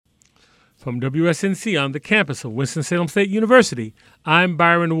From WSNC on the campus of Winston-Salem State University, I'm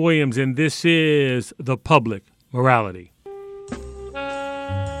Byron Williams, and this is The Public Morality.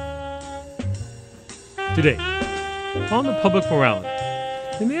 Today, on The Public Morality,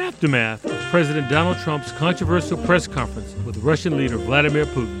 in the aftermath of President Donald Trump's controversial press conference with Russian leader Vladimir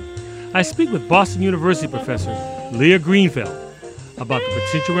Putin, I speak with Boston University professor Liah Greenfield about the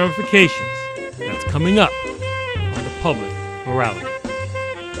potential ramifications that's coming up on The Public Morality.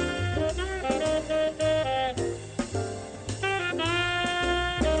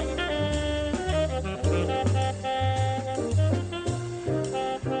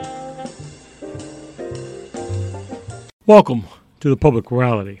 Welcome to The Public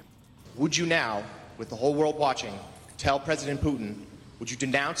Morality. Would you now, with the whole world watching, tell President Putin, would you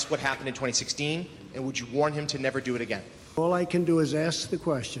denounce what happened in 2016, and would you warn him to never do it again? All I can do is ask the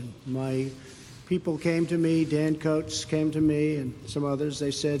question. My people came to me, Dan Coates came to me, and some others.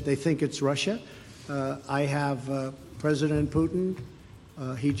 They said they think it's Russia. I have President Putin.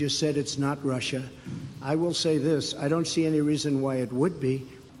 He just said it's not Russia. I will say this. I don't see any reason why it would be.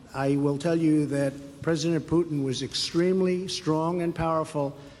 I will tell you that President Putin was extremely strong and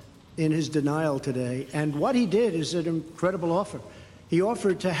powerful in his denial today. And what he did is an incredible offer. He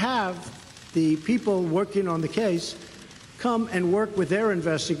offered to have the people working on the case come and work with their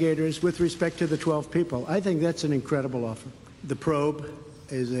investigators with respect to the 12 people. I think that's an incredible offer. The probe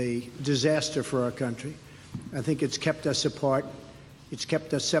is a disaster for our country. I think it's kept us apart. It's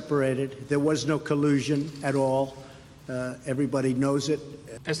kept us separated. There was no collusion at all. Everybody knows it.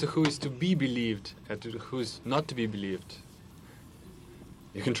 As to who is to be believed and to who is not to be believed,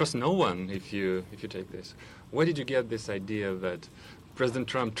 you can trust no one if you take this. Where did you get this idea that President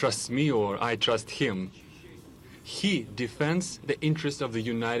Trump trusts me or I trust him? He defends the interests of the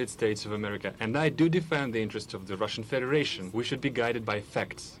United States of America, and I do defend the interests of the Russian Federation. We should be guided by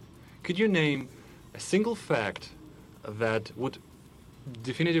facts. Could you name a single fact that would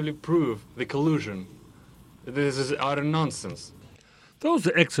definitively prove the collusion? This is utter nonsense. Those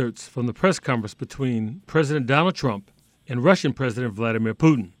are excerpts from the press conference between President Donald Trump and Russian President Vladimir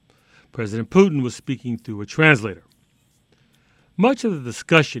Putin. President Putin was speaking through a translator. Much of the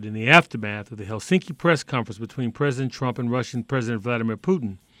discussion in the aftermath of the Helsinki press conference between President Trump and Russian President Vladimir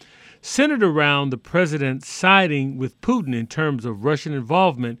Putin centered around the president siding with Putin in terms of Russian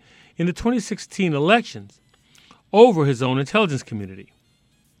involvement in the 2016 elections over his own intelligence community.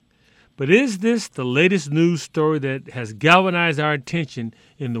 But is this the latest news story that has galvanized our attention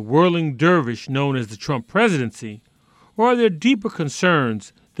in the whirling dervish known as the Trump presidency, or are there deeper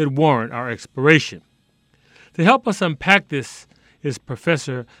concerns that warrant our exploration? To help us unpack this is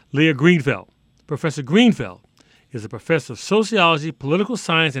Professor Liah Greenfield. Professor Greenfeld is a professor of sociology, political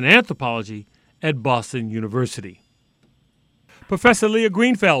science, and anthropology at Boston University. Professor Liah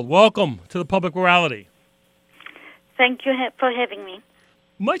Greenfield, welcome to The Public Morality. Thank you for having me.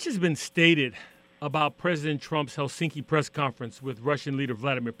 Much has been stated about President Trump's Helsinki press conference with Russian leader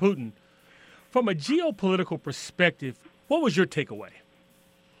Vladimir Putin. From a geopolitical perspective, what was your takeaway?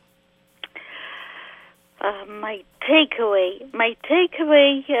 My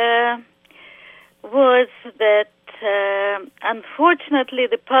takeaway was that unfortunately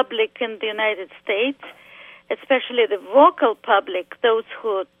the public in the United States, especially the vocal public, those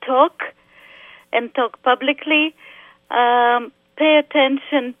who talk and talk publicly, pay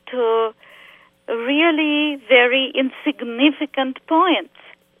attention to really very insignificant points.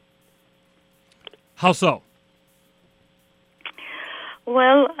 How so?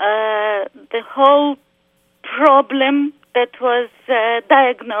 Well, the whole problem that was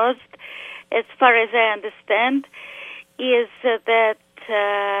diagnosed, as far as I understand, is that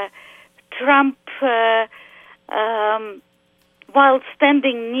Trump, while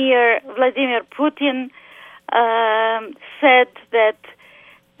standing near Vladimir Putin, said that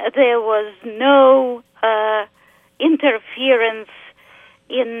there was no interference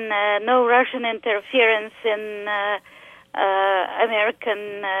no Russian interference in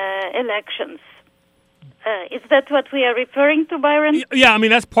American elections. Is that what we are referring to, Byron? Yeah, I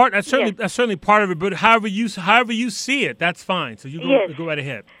mean that's certainly part of it. But however you see it, that's fine. So you go right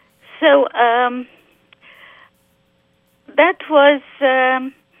ahead. So that was,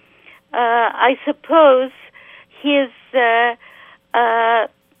 I suppose, his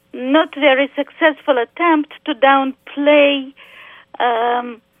not very successful attempt to downplay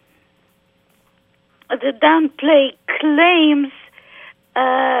claims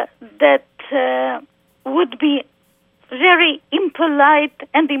that would be very impolite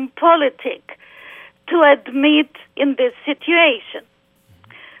and impolitic to admit in this situation.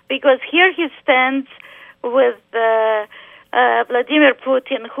 Because here he stands with Vladimir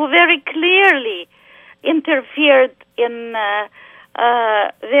Putin, who very clearly interfered in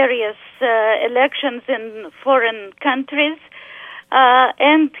various elections in foreign countries,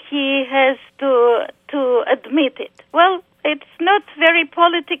 and he has to admit it. Well, it's not very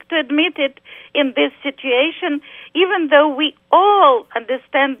politic to admit it in this situation, even though we all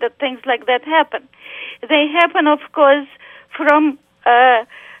understand that things like that happen. They happen, of course, from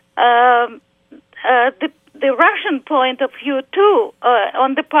the Russian point of view, too,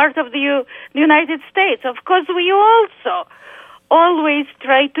 on the part of the United States. Of course, we also always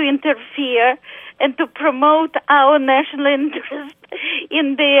try to interfere and to promote our national interest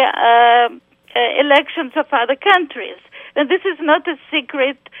in the elections of other countries. And this is not a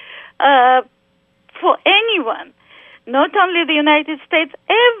secret for anyone. Not only the United States,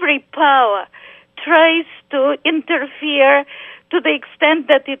 every power tries to interfere to the extent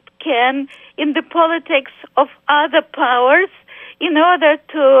that it can in the politics of other powers in order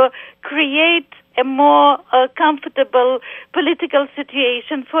to create a more comfortable political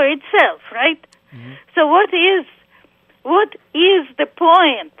situation for itself, right? Mm-hmm. So what is the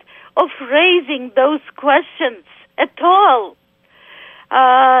point of raising those questions at all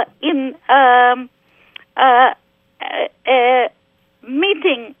in a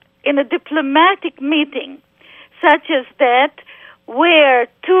meeting, in a diplomatic meeting such as that, where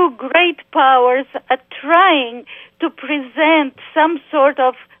two great powers are trying to present some sort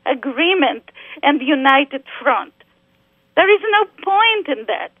of agreement and united front? There is no point in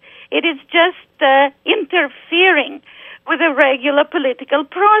that. It is just interfering with a regular political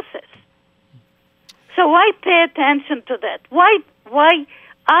process. So why pay attention to that? Why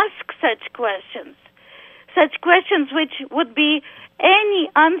ask such questions? Such questions which would be, any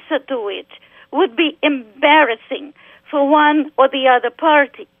answer to which would be embarrassing for one or the other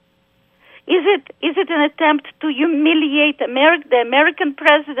party. Is it an attempt to humiliate the American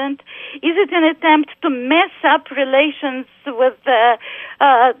president? Is it an attempt to mess up relations with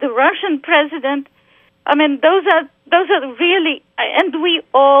the Russian president? I mean, those are really, and we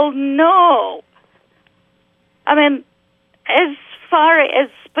all know. I mean, as far as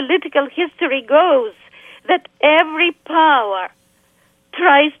political history goes, that every power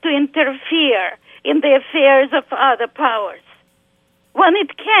tries to interfere in the affairs of other powers when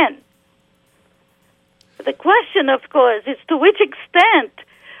it can. The question, of course, is to which extent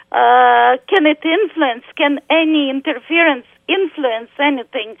can any interference influence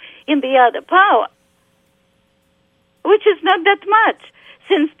anything in the other power? Which is not that much,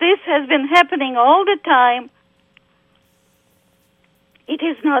 since this has been happening all the time. It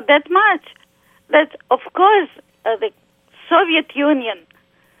is not that much. That, of course, the Soviet Union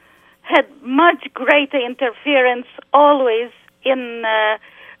had much greater interference always in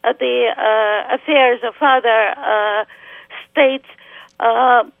the affairs of other states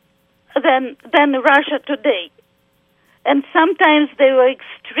than Russia today. And sometimes they were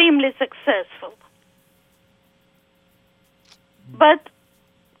extremely successful. But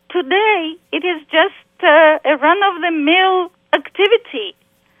today it is just a run-of-the-mill activity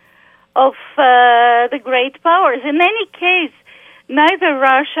of the great powers. In any case, neither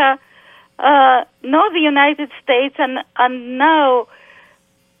Russia nor the United States are now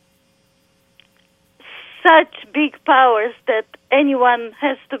such big powers that anyone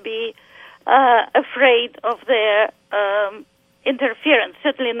has to be afraid of their interference,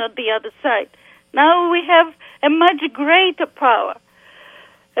 certainly not the other side. Now we have a much greater power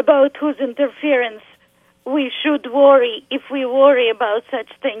about whose interference we should worry, if we worry about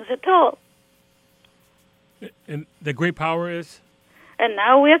such things at all. And the great power is? And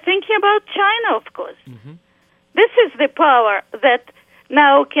now we are thinking about China, of course. Mm-hmm. This is the power that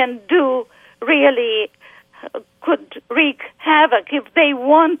now can do really, could wreak havoc if they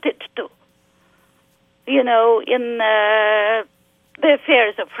wanted to. You know, in the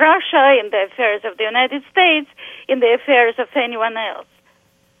affairs of Russia, in the affairs of the United States, in the affairs of anyone else.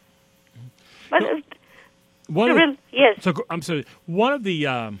 But yes. So I'm sorry. One of the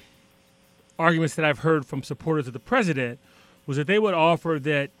arguments that I've heard from supporters of the president was that they would offer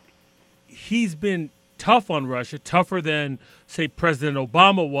that he's been tough on Russia, tougher than, say, President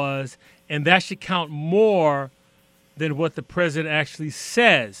Obama was, and that should count more than what the president actually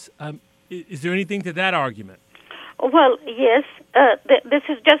says. Is there anything to that argument? Well, yes. This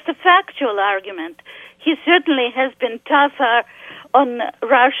is just a factual argument. He certainly has been tougher on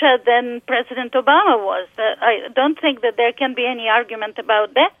Russia than President Obama was. I don't think that there can be any argument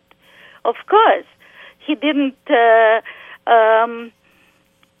about that. Of course, he didn't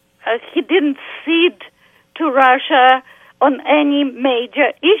cede to Russia on any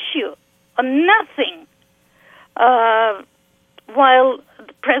major issue, on nothing. while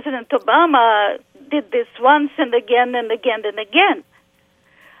President Obama did this once and again and again and again.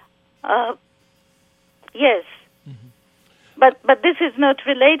 Yes. But this is not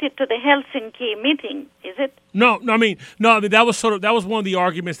related to the Helsinki meeting, is it? No. I mean, that was one of the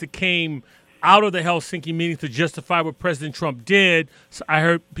arguments that came out of the Helsinki meeting to justify what President Trump did. So I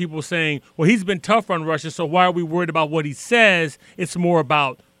heard people saying, "Well, he's been tough on Russia, so why are we worried about what he says? It's more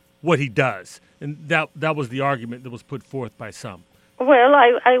about what he does." And that was the argument that was put forth by some. Well,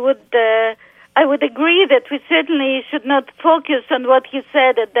 I would agree that we certainly should not focus on what he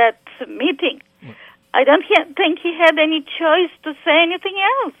said at that meeting. I don't think he had any choice to say anything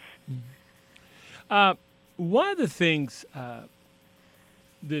else. One of the things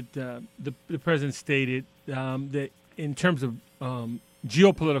that the president stated that in terms of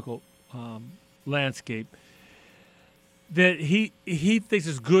geopolitical landscape, that he thinks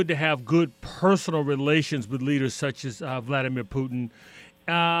it's good to have good personal relations with leaders such as Vladimir Putin.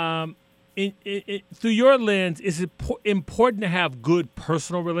 Through your lens, is it important to have good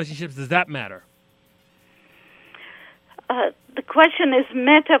personal relationships? Does that matter? The question is,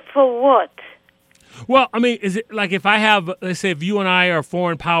 matter for what? Well, I mean, is it like if I have, let's say, if you and I are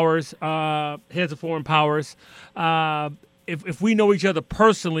foreign powers, heads of foreign powers, if we know each other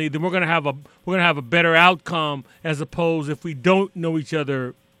personally, then we're going to have a better outcome as opposed if we don't know each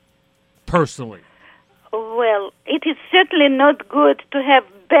other personally. Well, it is certainly not good to have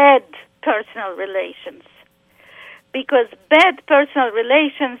bad personal relations, because bad personal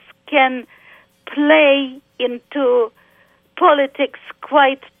relations can play into politics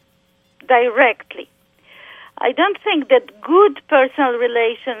quite directly. I don't think that good personal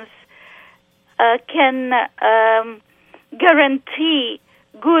relations can guarantee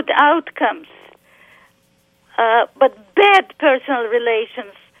good outcomes, but bad personal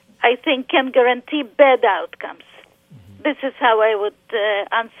relations, I think, can guarantee bad outcomes. Mm-hmm. This is how I would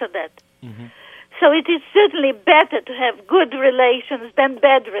answer that. Mm-hmm. So it is certainly better to have good relations than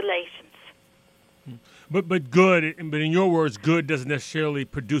bad relations. But in your words, good doesn't necessarily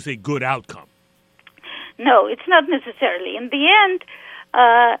produce a good outcome. No, it's not necessarily. In the end,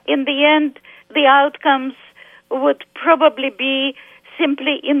 the outcomes would probably be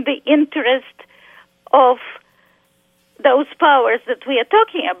simply in the interest of those powers that we are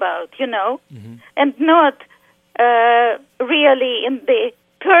talking about, mm-hmm. and not really in the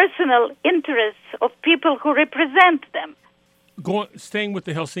personal interests of people who represent them. Staying with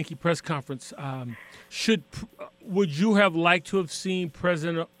the Helsinki press conference, would you have liked to have seen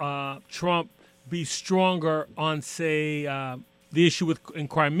President Trump be stronger on, say, the issue in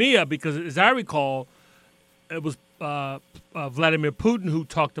Crimea? Because as I recall, it was Vladimir Putin who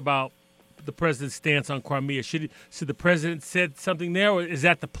talked about the president's stance on Crimea. Should the president said something there, or is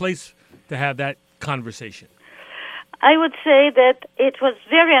that the place to have that conversation? I would say that it was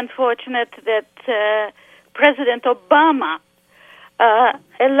very unfortunate that President Obama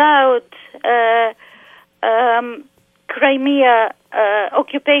allowed Crimea,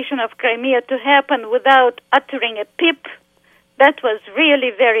 occupation of Crimea to happen without uttering a pip. That was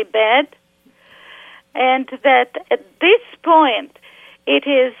really very bad. And that at this point, it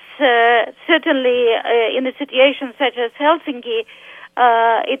is certainly in a situation such as Helsinki,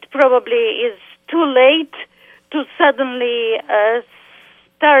 it probably is too late to suddenly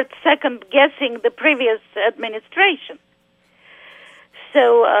start second-guessing the previous administration.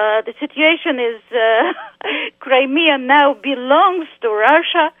 So the situation is Crimea now belongs to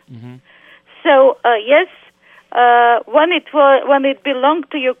Russia. Mm-hmm. So yes, when it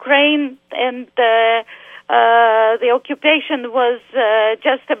belonged to Ukraine and the occupation was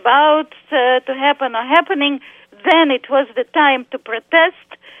just about to happen or happening, then it was the time to protest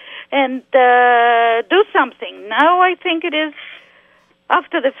and do something. Now I think it is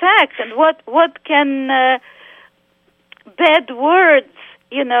after the fact, and what can bad words,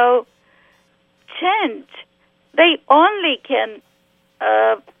 change? They only can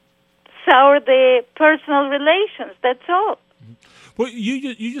sour the personal relations. That's all. Well,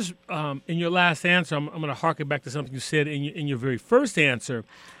 you just in your last answer, I'm going to harken back to something you said in your very first answer.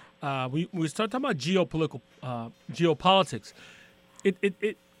 We started talking about geopolitics.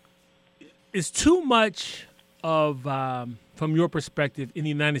 It is too much of, from your perspective, in the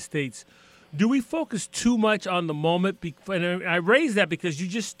United States. Do we focus too much on the moment? And I raise that because you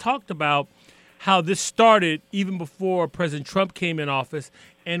just talked about how this started even before President Trump came in office,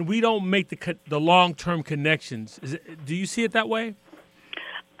 and we don't make the long-term connections. Do you see it that way?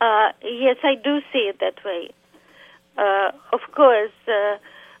 Yes, I do see it that way. Of course,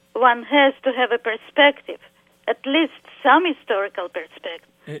 one has to have a perspective, at least some historical perspective.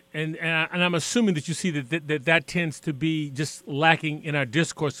 And I'm assuming that you see that tends to be just lacking in our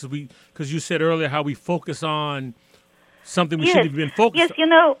discourse because you said earlier how we focus on something we shouldn't have been focused on.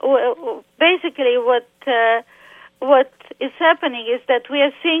 Yes, basically what is happening is that we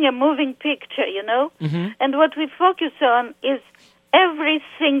are seeing a moving picture, and what we focus on is every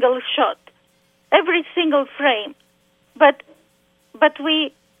single shot, every single frame, but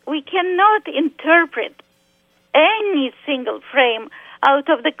we cannot interpret any single frame out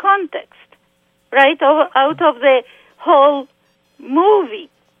of the context, right? Out of the whole movie.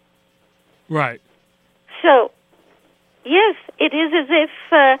 Right. So, yes, it is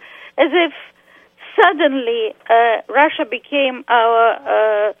as if suddenly Russia became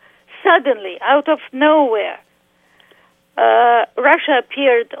our suddenly out of nowhere. Russia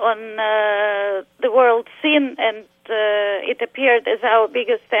appeared on the world scene, and it appeared as our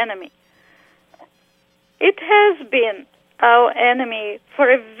biggest enemy. It has been our enemy for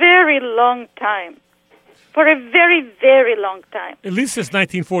a very long time. For a very, very long time. At least since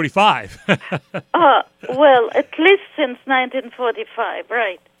 1945. Well, at least since 1945,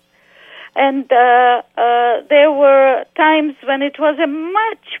 right. And there were times when it was a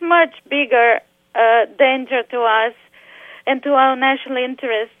much, much bigger danger to us and to our national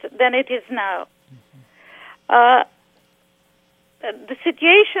interest than it is now. The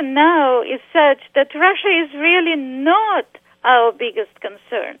situation now is such that Russia is really not our biggest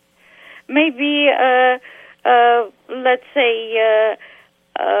concern. Maybe, let's say,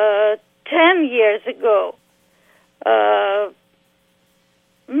 10 years ago,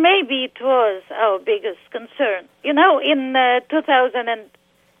 maybe it was our biggest concern. In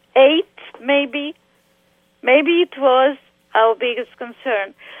 2008, maybe it was our biggest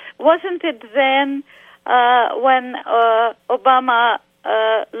concern. Wasn't it then when Obama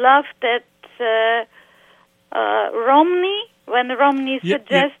laughed at Romney, when Romney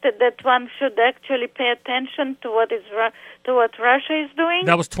suggested that one should actually pay attention to what Russia is doing?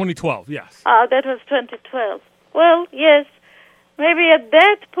 That was 2012, yes. That was 2012. Well, yes, maybe at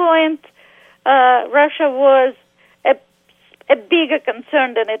that point Russia was a bigger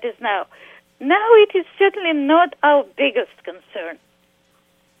concern than it is now. Now it is certainly not our biggest concern.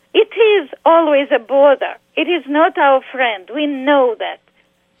 It is always a bother. It is not our friend. We know that.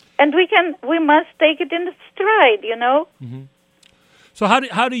 And we must take it in stride, Mm-hmm. So how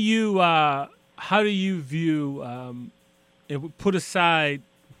do you view put aside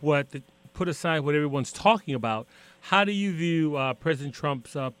what everyone's talking about? How do you view President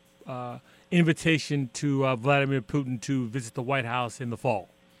Trump's invitation to Vladimir Putin to visit the White House in the fall?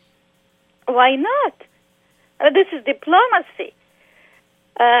 Why not? This is diplomacy.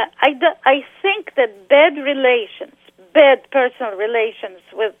 I think that bad personal relations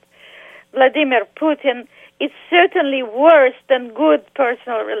with Vladimir Putin is certainly worse than good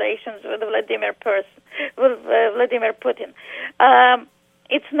personal relations with Vladimir Putin.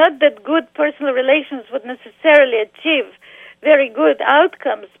 It's not that good personal relations would necessarily achieve very good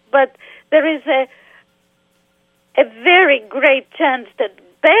outcomes, but there is a very great chance that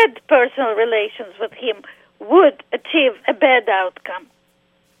bad personal relations with him would achieve a bad outcome.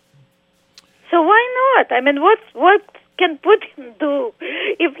 So why not? I mean, what can Putin do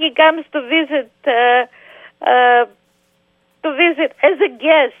if he comes to visit as a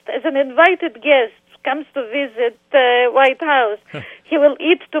guest, as an invited guest, comes to visit White House? He will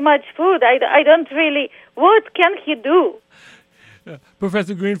eat too much food. I don't really. What can he do?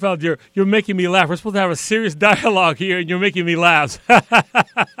 Professor Greenfeld, you're making me laugh. We're supposed to have a serious dialogue here, and you're making me laugh.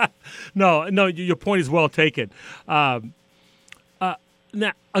 No, your point is well taken.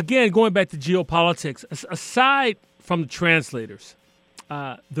 Now, again, going back to geopolitics, aside from the translators,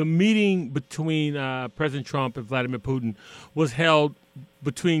 the meeting between President Trump and Vladimir Putin was held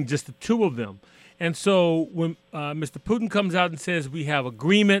between just the two of them. And so when Mr. Putin comes out and says we have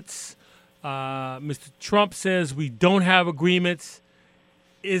agreements, Mr. Trump says we don't have agreements,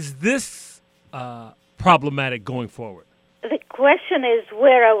 is this problematic going forward? The question is,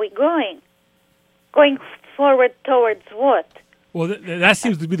 where are we going? Going forward towards what? Well, that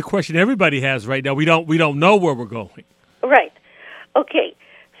seems to be the question everybody has right now. We don't know where we're going. Right. Okay.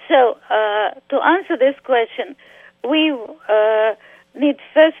 So to answer this question, we need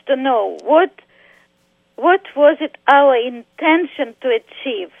first to know what was it our intention to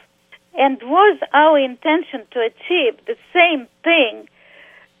achieve, and was our intention to achieve the same thing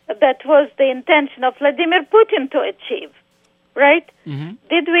that was the intention of Vladimir Putin to achieve, right? Mm-hmm.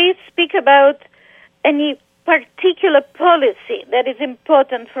 Did we speak about any particular policy that is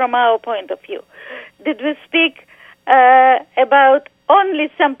important from our point of view? Did we speak about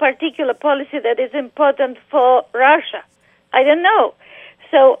only some particular policy that is important for Russia? I don't know.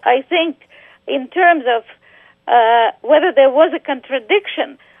 So I think in terms of whether there was a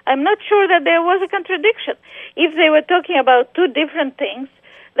contradiction, I'm not sure that there was a contradiction. If they were talking about two different things,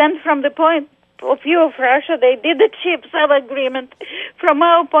 then from the point of view of Russia, they did achieve some agreement. From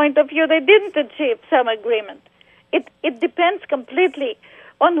our point of view, they didn't achieve some agreement. It depends completely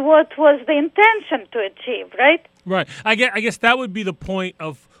on what was the intention to achieve, right? Right. I guess that would be the point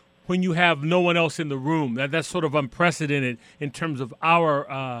of when you have no one else in the room. That's sort of unprecedented in terms of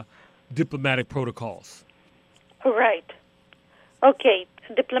our diplomatic protocols. Right. Okay.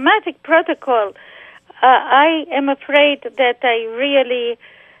 Diplomatic protocol. I am afraid that I really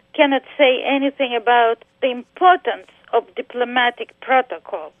cannot say anything about the importance of diplomatic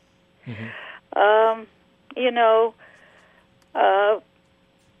protocol. Mm-hmm.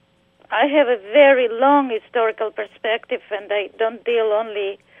 I have a very long historical perspective, and I don't deal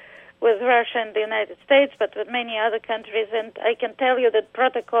only with Russia and the United States, but with many other countries, and I can tell you that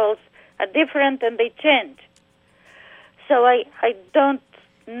protocols are different and they change. So I don't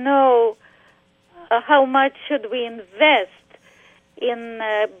know how much should we invest in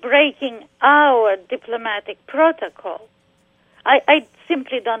breaking our diplomatic protocol. I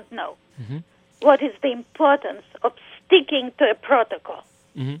simply don't know. Mm-hmm. What is the importance of sticking to a protocol?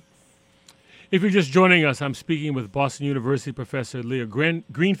 Mm-hmm. If you're just joining us, I'm speaking with Boston University Professor Liah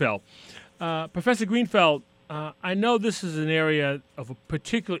Greenfield. Professor Greenfeld, I know this is an area of a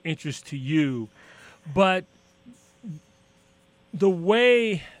particular interest to you, but the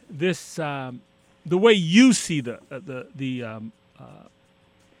way you see the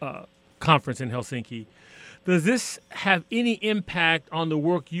conference in Helsinki, does this have any impact on the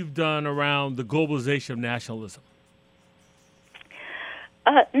work you've done around the globalization of nationalism?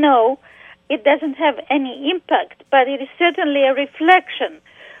 No, it doesn't have any impact, but it is certainly a reflection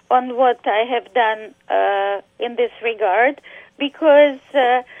on what I have done in this regard, because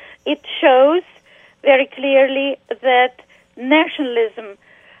it shows very clearly that nationalism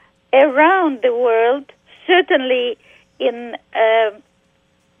around the world, certainly in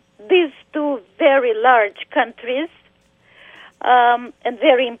these two very large countries and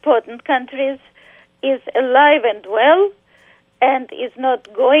very important countries, is alive and well and is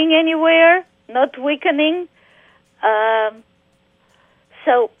not going anywhere, not weakening.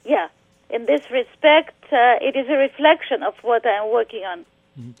 So, yeah, in this respect, it is a reflection of what I'm working on.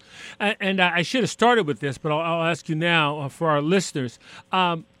 Mm-hmm. And I should have started with this, but I'll ask you now for our listeners.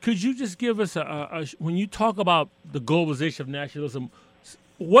 Could you just give us when you talk about the globalization of nationalism,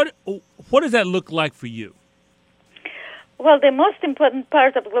 what does that look like for you? Well, the most important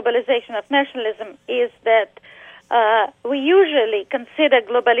part of globalization of nationalism is that we usually consider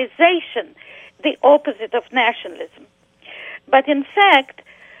globalization the opposite of nationalism. But in fact,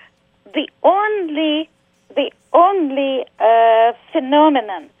 the only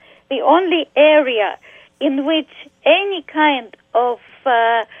phenomenon, the only area in which any kind of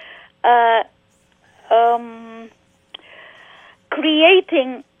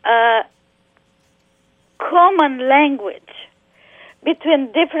creating a common language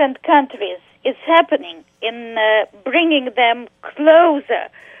between different countries is happening in bringing them closer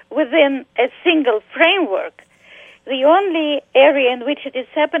within a single framework. The only area in which it is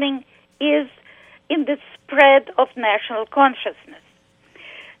happening is in the spread of national consciousness.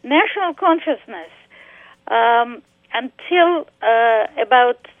 National consciousness, until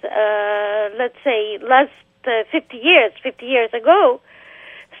about, let's say, last 50 years ago,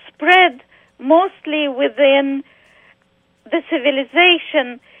 spread mostly within the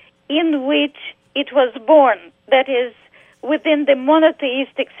civilization in which it was born, that is, within the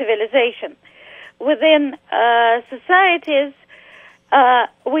monotheistic civilization, within societies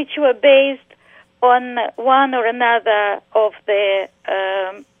which were based on one or another of the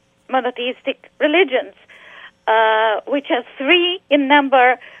monotheistic religions, which are three in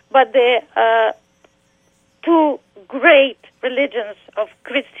number, but the two great religions of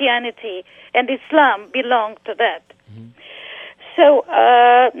Christianity and Islam belong to that. Mm-hmm. So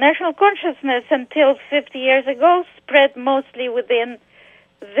national consciousness until 50 years ago spread mostly within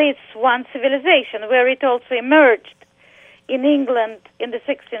this one civilization, where it also emerged in England in the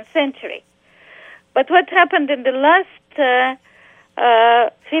 16th century. But what happened in the last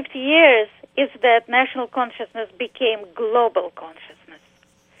 50 years is that national consciousness became global consciousness.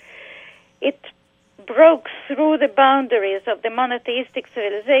 It broke through the boundaries of the monotheistic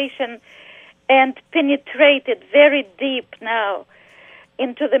civilization and penetrated very deep now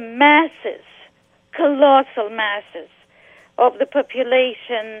into the masses, colossal masses of the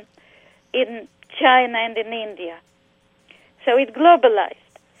population in China and in India. So it globalized.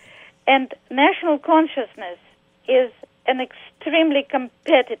 And national consciousness is an extremely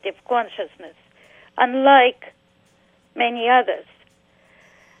competitive consciousness, unlike many others.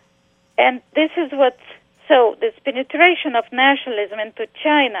 And this is so this penetration of nationalism into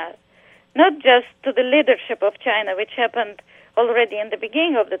China, not just to the leadership of China, which happened already in the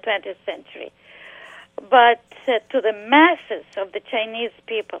beginning of the 20th century, but to the masses of the Chinese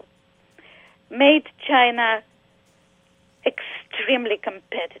people, made China extremely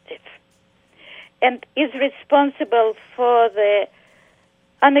competitive and is responsible for the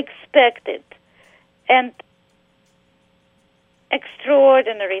unexpected and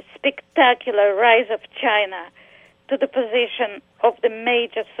extraordinary, spectacular rise of China to the position of the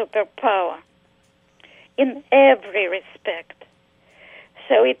major superpower in every respect.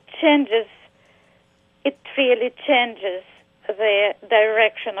 So it really changes the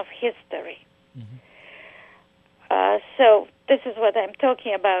direction of history. So this is what I'm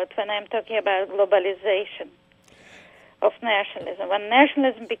talking about when I'm talking about globalization of nationalism. When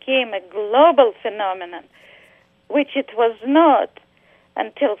nationalism became a global phenomenon, which it was not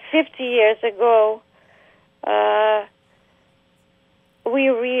until 50 years ago, we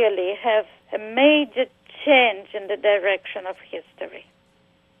really have a major change in the direction of history.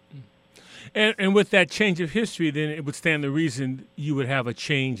 And with that change of history, then it would stand the reason you would have a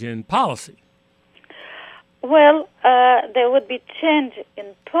change in policy. Well, there would be change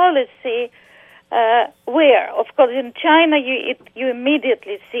in policy where, of course, in China you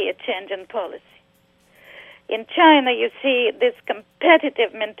immediately see a change in policy. In China, you see this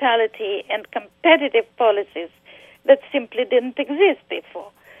competitive mentality and competitive policies that simply didn't exist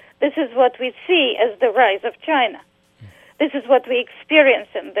before. This is what we see as the rise of China. This is what we experience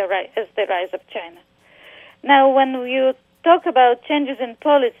as the rise of China. Now, when you talk about changes in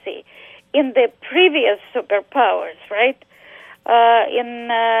policy in the previous superpowers, right, in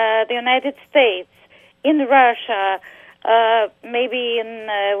the United States, in Russia, maybe in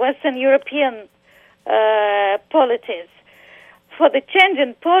Western European polities, for the change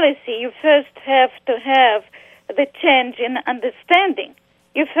in policy, you first have to have the change in understanding.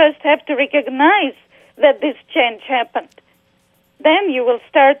 You first have to recognize that this change happened. Then you will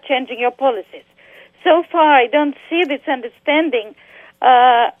start changing your policies. So far, I don't see this understanding,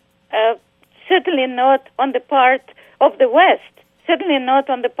 certainly not on the part of the West, certainly not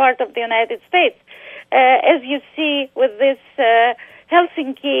on the part of the United States. As you see with this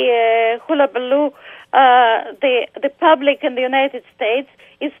Helsinki hullabaloo, the public in the United States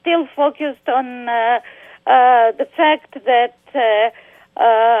is still focused on the fact that,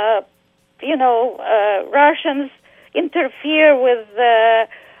 Russians interfere with,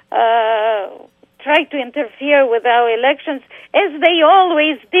 try to interfere with our elections, as they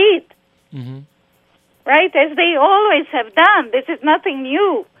always did. Mm-hmm. Right? As they always have done. This is nothing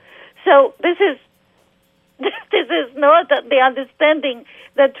new. So this is not the understanding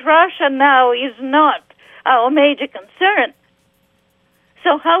that Russia now is not our major concern.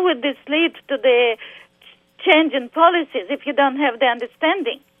 So how would this lead to the change in policies if you don't have the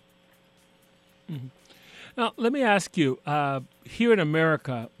understanding? Mm-hmm. Now, let me ask you, here in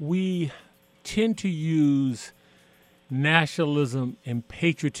America, we tend to use nationalism and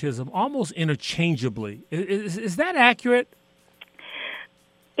patriotism almost interchangeably. Is that accurate?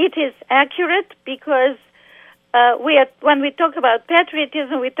 It is accurate because when we talk about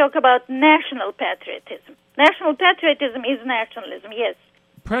patriotism, we talk about national patriotism. National patriotism is nationalism, yes.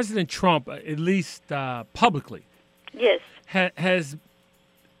 President Trump, at least publicly, yes,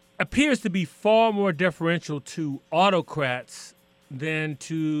 appears to be far more deferential to autocrats than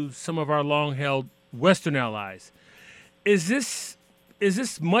to some of our long-held Western allies. Is this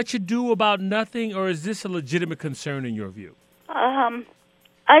much ado about nothing, or is this a legitimate concern in your view?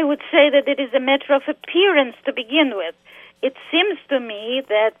 I would say that it is a matter of appearance to begin with. It seems to me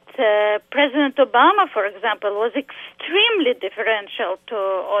that President Obama, for example, was extremely differential to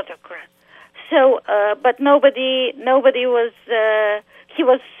autocrats. So, but nobody was. He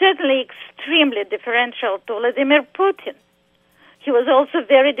was certainly extremely differential to Vladimir Putin. He was also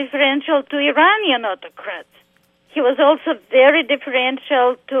very differential to Iranian autocrats. He was also very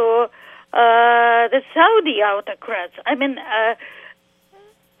differential to the Saudi autocrats. I mean,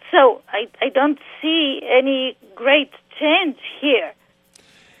 so I don't see any great change here.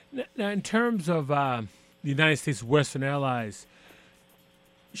 Now, in terms of the United States' Western allies,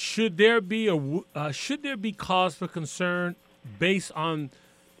 should there be cause for concern based on,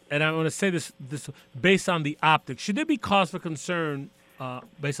 and I want to say this based on the optics? Should there be cause for concern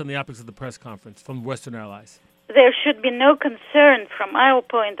based on the optics of the press conference from Western allies? There should be no concern from our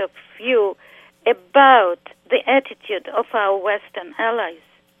point of view about the attitude of our Western allies.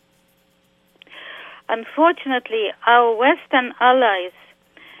 unfortunately, our Western allies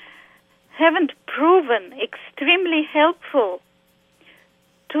haven't proven extremely helpful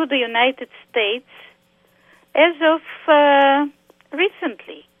to the United States as of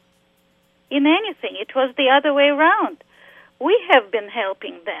recently in anything. It was the other way around. We have been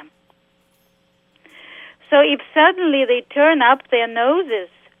helping them. So if suddenly they turn up their noses,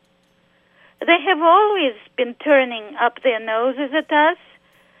 they have always been turning up their noses at us.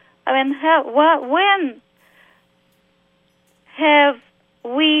 I mean, when have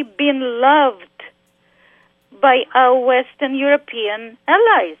we been loved by our Western European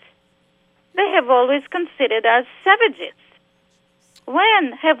allies? They have always considered us savages.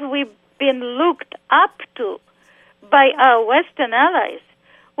 When have we been looked up to by our Western allies?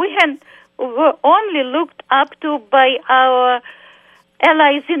 We were only looked up to by our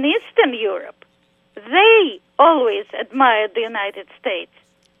allies in Eastern Europe. They always admired the United States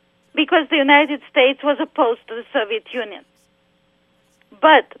because the United States was opposed to the Soviet Union.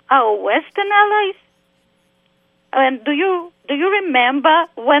 But our Western allies, and do you remember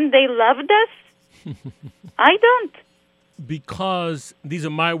when they loved us? I don't. Because, these are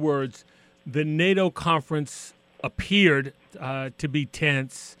my words, the NATO conference appeared to be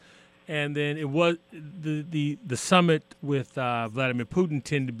tense, and then it was the summit with Vladimir Putin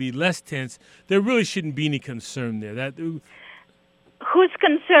tended to be less tense. There really shouldn't be any concern there. Whose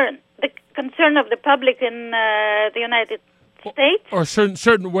concern? The concern of the public in the United States? Or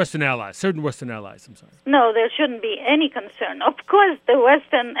certain Western allies. I'm sorry. No, there shouldn't be any concern. Of course, the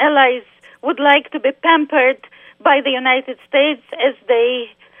Western allies would like to be pampered by the United States as they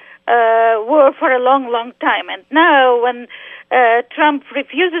were for a long, long time. And now when Trump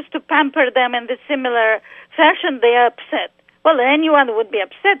refuses to pamper them in the similar fashion, they are upset. Well, anyone would be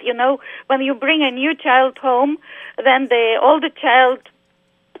upset, you know. When you bring a new child home, then the older child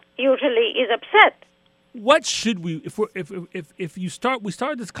usually is upset. What should we, if we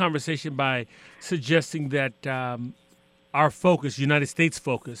started this conversation by suggesting that our focus, United States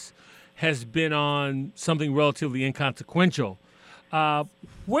focus, has been on something relatively inconsequential.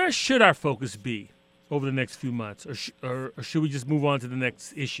 Where should our focus be over the next few months, or should we just move on to the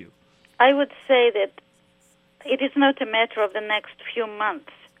next issue? I would say that it is not a matter of the next few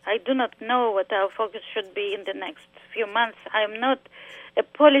months. I do not know what our focus should be in the next few months. I am not a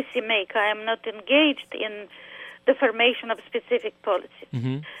policy maker. I am not engaged in the formation of specific policies.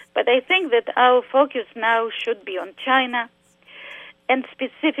 Mm-hmm. But I think that our focus now should be on China, and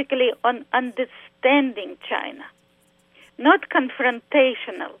specifically on understanding China. Not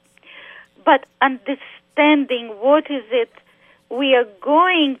confrontational, but understanding what is it we are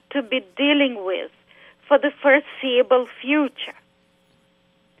going to be dealing with for the foreseeable future.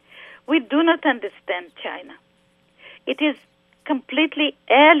 We do not understand China. It is completely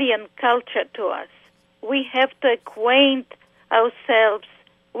alien culture to us. We have to acquaint ourselves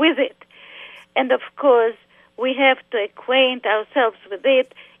with it. And of course, we have to acquaint ourselves with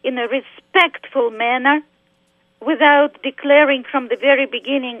it in a respectful manner without declaring from the very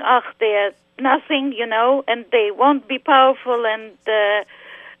beginning, they're nothing, you know, and they won't be powerful, and the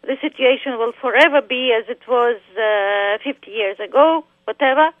situation will forever be as it was 50 years ago,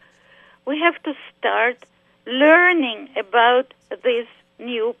 whatever. We have to start learning about this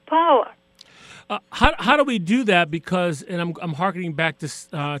new power. How do we do that? Because, and I'm hearkening back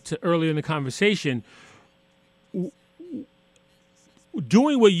to earlier in the conversation,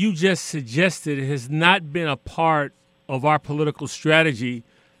 doing what you just suggested has not been a part of our political strategy,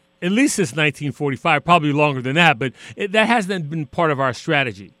 at least since 1945, probably longer than that, but that hasn't been part of our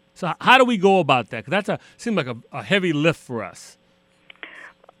strategy. So how do we go about that? Because that seems like a heavy lift for us.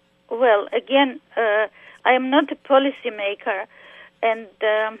 Well, again, I am not a policymaker, and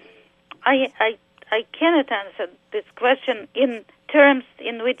I cannot answer this question in terms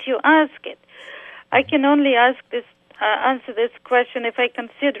in which you ask it. I can only answer this question if I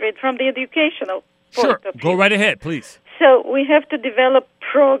consider it from the educational point of view. Go right ahead, please. So we have to develop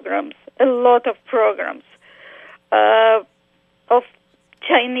programs, a lot of programs of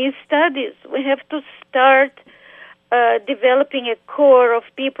Chinese studies. We have to start developing a core of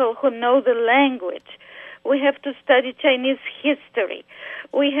people who know the language. We have to study Chinese history.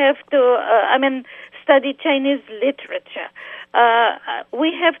 We have to, study Chinese literature.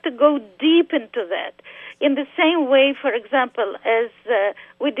 We have to go deep into that. In the same way, for example, as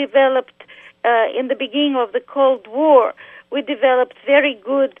we developed in the beginning of the Cold War, we developed very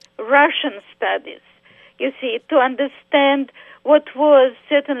good Russian studies, you see, to understand what was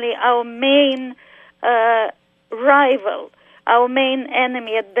certainly our main rival, our main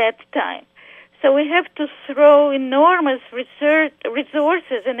enemy at that time. So we have to throw enormous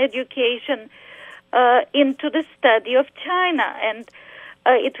resources in education into the study of China. And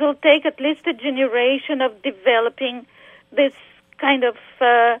it will take at least a generation of developing this kind of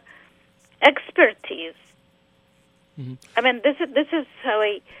expertise. Mm-hmm. I mean, this is how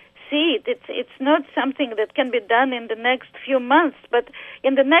I see it. It's not something that can be done in the next few months, but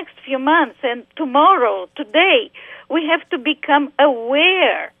in the next few months and tomorrow, today, we have to become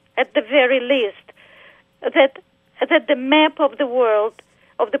aware, at the very least, that the map of the world,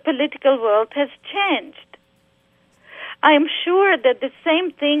 of the political world, has changed. I am sure that the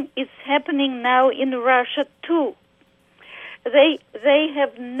same thing is happening now in Russia too. They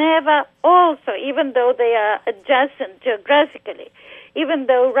have never also, even though they are adjacent geographically, even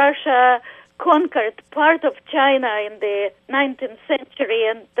though Russia conquered part of China in the 19th century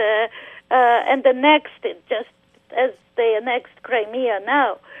and annexed it just as they annexed Crimea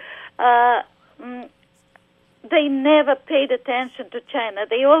now, they never paid attention to China.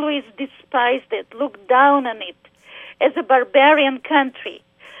 They always despised it, looked down on it as a barbarian country.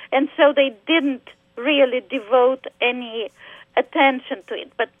 And so they didn't really devote any attention to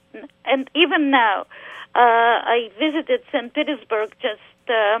it. And even now, I visited St. Petersburg just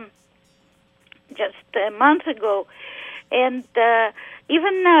a month ago, and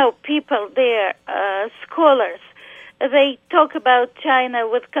even now people there, scholars, they talk about China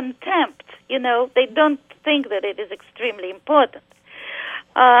with contempt. You know, they don't think that it is extremely important.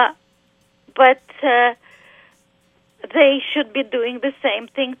 But they should be doing the same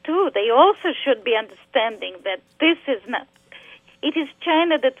thing too. They also should be understanding that this is not. It is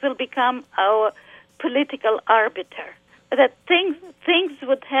China that will become our political arbiter. That things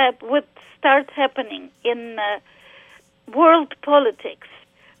would start happening in world politics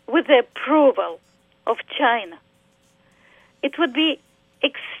with the approval of China. It would be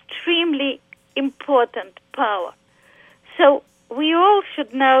extremely important power. So we all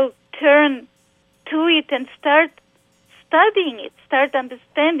should now turn to it and start studying it, start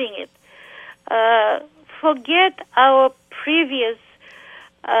understanding it. Forget our previous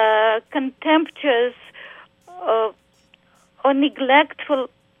contemptuous or neglectful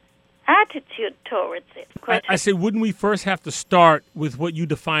attitude towards it. I say, wouldn't we first have to start with what you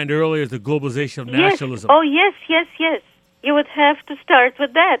defined earlier as the globalization of nationalism? Oh, yes. You would have to start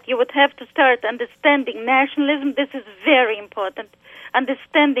with that. You would have to start understanding nationalism. This is very important.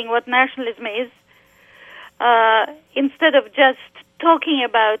 Understanding what nationalism is, instead of just talking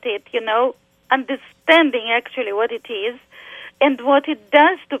about it, you know, understanding actually what it is and what it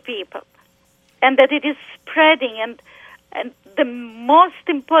does to people, and that it is spreading. And the most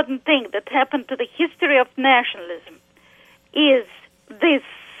important thing that happened to the history of nationalism is this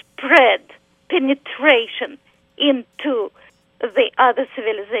spread, penetration into the other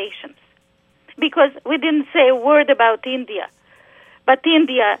civilizations. Because we didn't say a word about India, but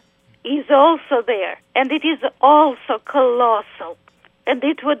India is also there, and it is also colossal, and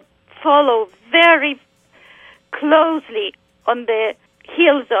it would follow very closely on the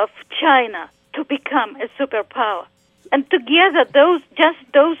heels of China to become a superpower. And together, those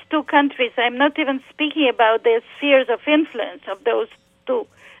two countries, I'm not even speaking about the spheres of influence of those two,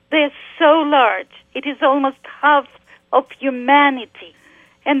 they're so large. It is almost half of humanity.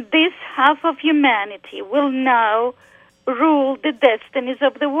 And this half of humanity will now rule the destinies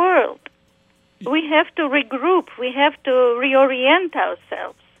of the world. We have to regroup. We have to reorient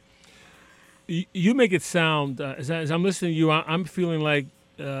ourselves. You make it sound, as I'm listening to you, I'm feeling like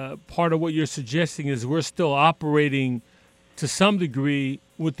part of what you're suggesting is we're still operating to some degree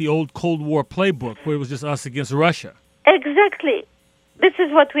with the old Cold War playbook, where it was just us against Russia. Exactly. This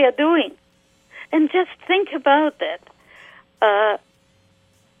is what we are doing. And just think about that.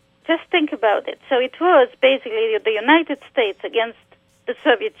 Just think about it. So it was basically the United States against the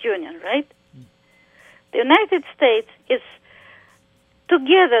Soviet Union, right? The United States is,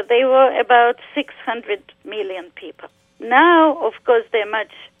 together they were about 600 million people. Now, of course, they're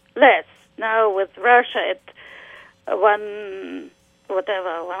much less. Now with Russia at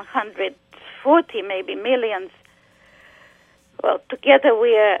 140 maybe millions. Well, together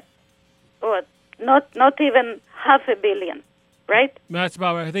we are not even 500 million, right? That's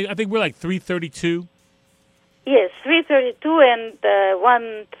about right. I think we're like 332. Yes, 332 and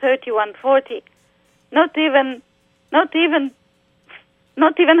 130, 140. Not even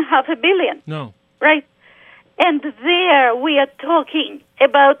 500 million. No. Right? And there we are talking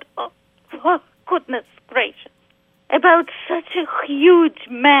about, oh goodness gracious, about such a huge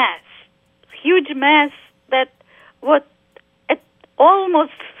mass that at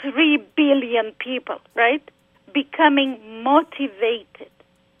almost 3 billion people, right, becoming motivated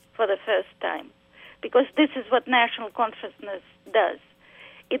for the first time. Because this is what national consciousness does.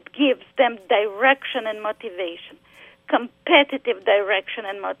 it gives them direction and motivation, competitive direction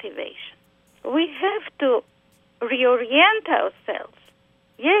and motivation. We have to reorient ourselves.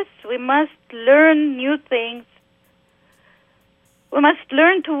 Yes, we must learn new things. We must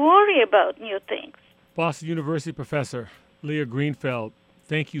learn to worry about new things. Boston University professor Liah Greenfield,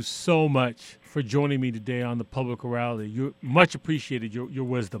 thank you so much for joining me today on the Public Morality. You much appreciated your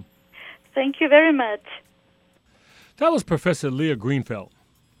wisdom. Thank you very much. That was Professor Liah Greenfield.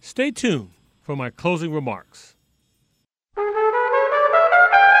 Stay tuned for my closing remarks.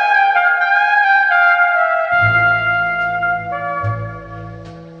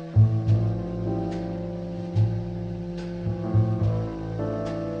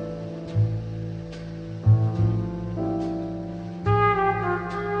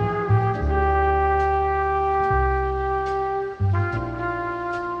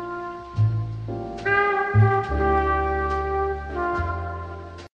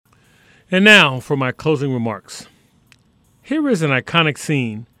 And now for my closing remarks. Here is an iconic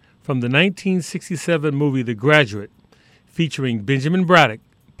scene from the 1967 movie The Graduate, featuring Benjamin Braddock,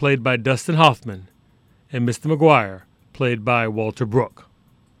 played by Dustin Hoffman, and Mr. McGuire, played by Walter Brooke.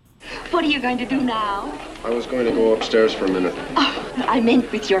 What are you going to do now? I was going to go upstairs for a minute. Oh, I meant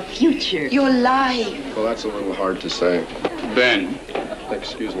with your future. Your life. Well, that's a little hard to say. Ben.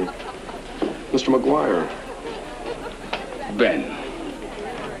 Excuse me. Mr. McGuire. Ben.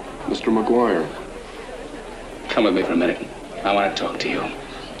 Mr. McGuire. Come with me for a minute. I want to talk to you.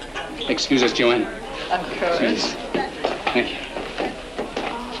 Excuse us, Joanne. Of course. Please. Thank you.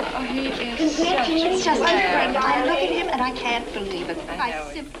 Oh, he is It's just wonderful. I look at him and I can't believe it.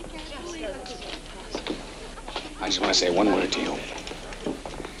 I simply can't believe it. I just want to say one word to you.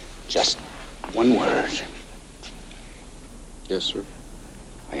 Just one word. Yes, sir.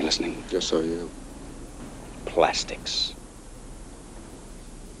 Are you listening? Yes, I am. Plastics.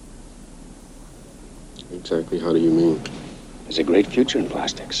 Exactly how do you mean? There's a great future in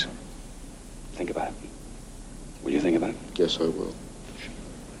plastics. Think about it. Will you think about it? Yes, I will.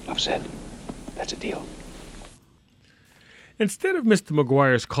 Enough said. That's a deal. Instead of Mr.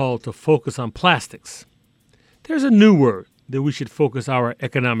 McGuire's call to focus on plastics, there's a new word that we should focus our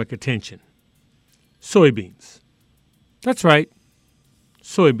economic attention. Soybeans. That's right,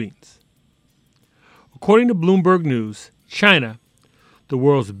 soybeans. According to Bloomberg News, China, the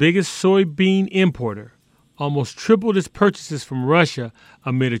world's biggest soybean importer, almost tripled its purchases from Russia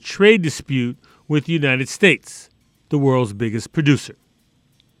amid a trade dispute with the United States, the world's biggest producer.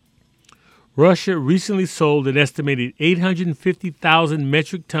 Russia recently sold an estimated 850,000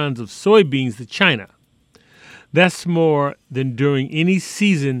 metric tons of soybeans to China. That's more than during any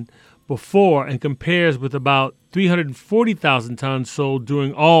season before and compares with about 340,000 tons sold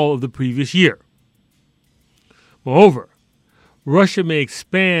during all of the previous year. Moreover, Russia may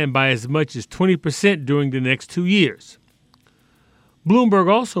expand by as much as 20% during the next 2 years. Bloomberg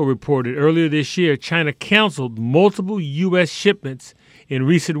also reported earlier this year China canceled multiple U.S. shipments in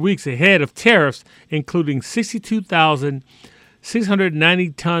recent weeks ahead of tariffs, including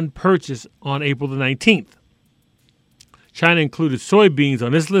 62,690-ton purchase on April the 19th. China included soybeans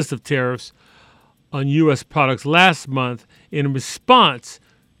on its list of tariffs on U.S. products last month in response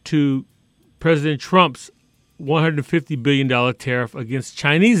to President Trump's $150 billion tariff against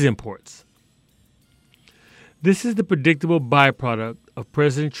Chinese imports. This is the predictable byproduct of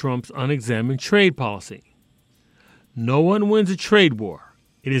President Trump's unexamined trade policy. No one wins a trade war.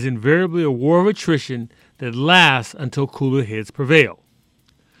 It is invariably a war of attrition that lasts until cooler heads prevail.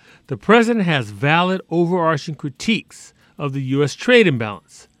 The president has valid overarching critiques of the U.S. trade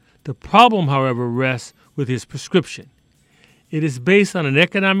imbalance. The problem, however, rests with his prescription. It is based on an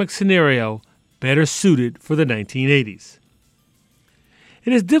economic scenario better suited for the 1980s.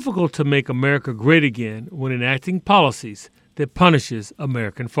 It is difficult to make America great again when enacting policies that punishes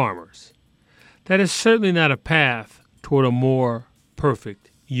American farmers. That is certainly not a path toward a more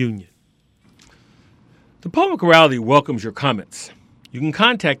perfect union. The Public Morality welcomes your comments. You can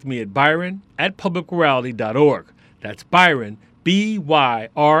contact me at byron@publicmorality.org. That's Byron,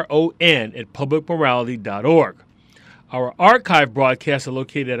 B-Y-R-O-N, at publicmorality.org. Our archive broadcasts are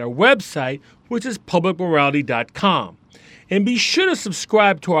located at our website, which is publicmorality.com. And be sure to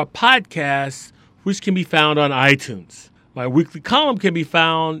subscribe to our podcast, which can be found on iTunes. My weekly column can be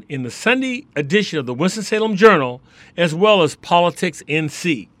found in the Sunday edition of the Winston-Salem Journal, as well as Politics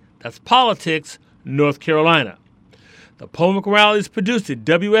NC. That's Politics, North Carolina. The Public Morality is produced at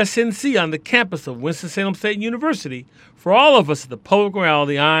WSNC on the campus of Winston-Salem State University. For all of us at the Public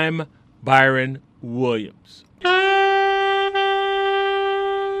Morality, I'm Byron Williams.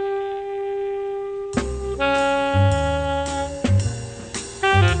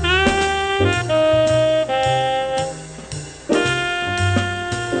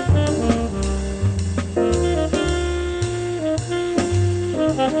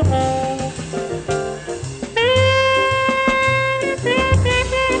 Greenfeld.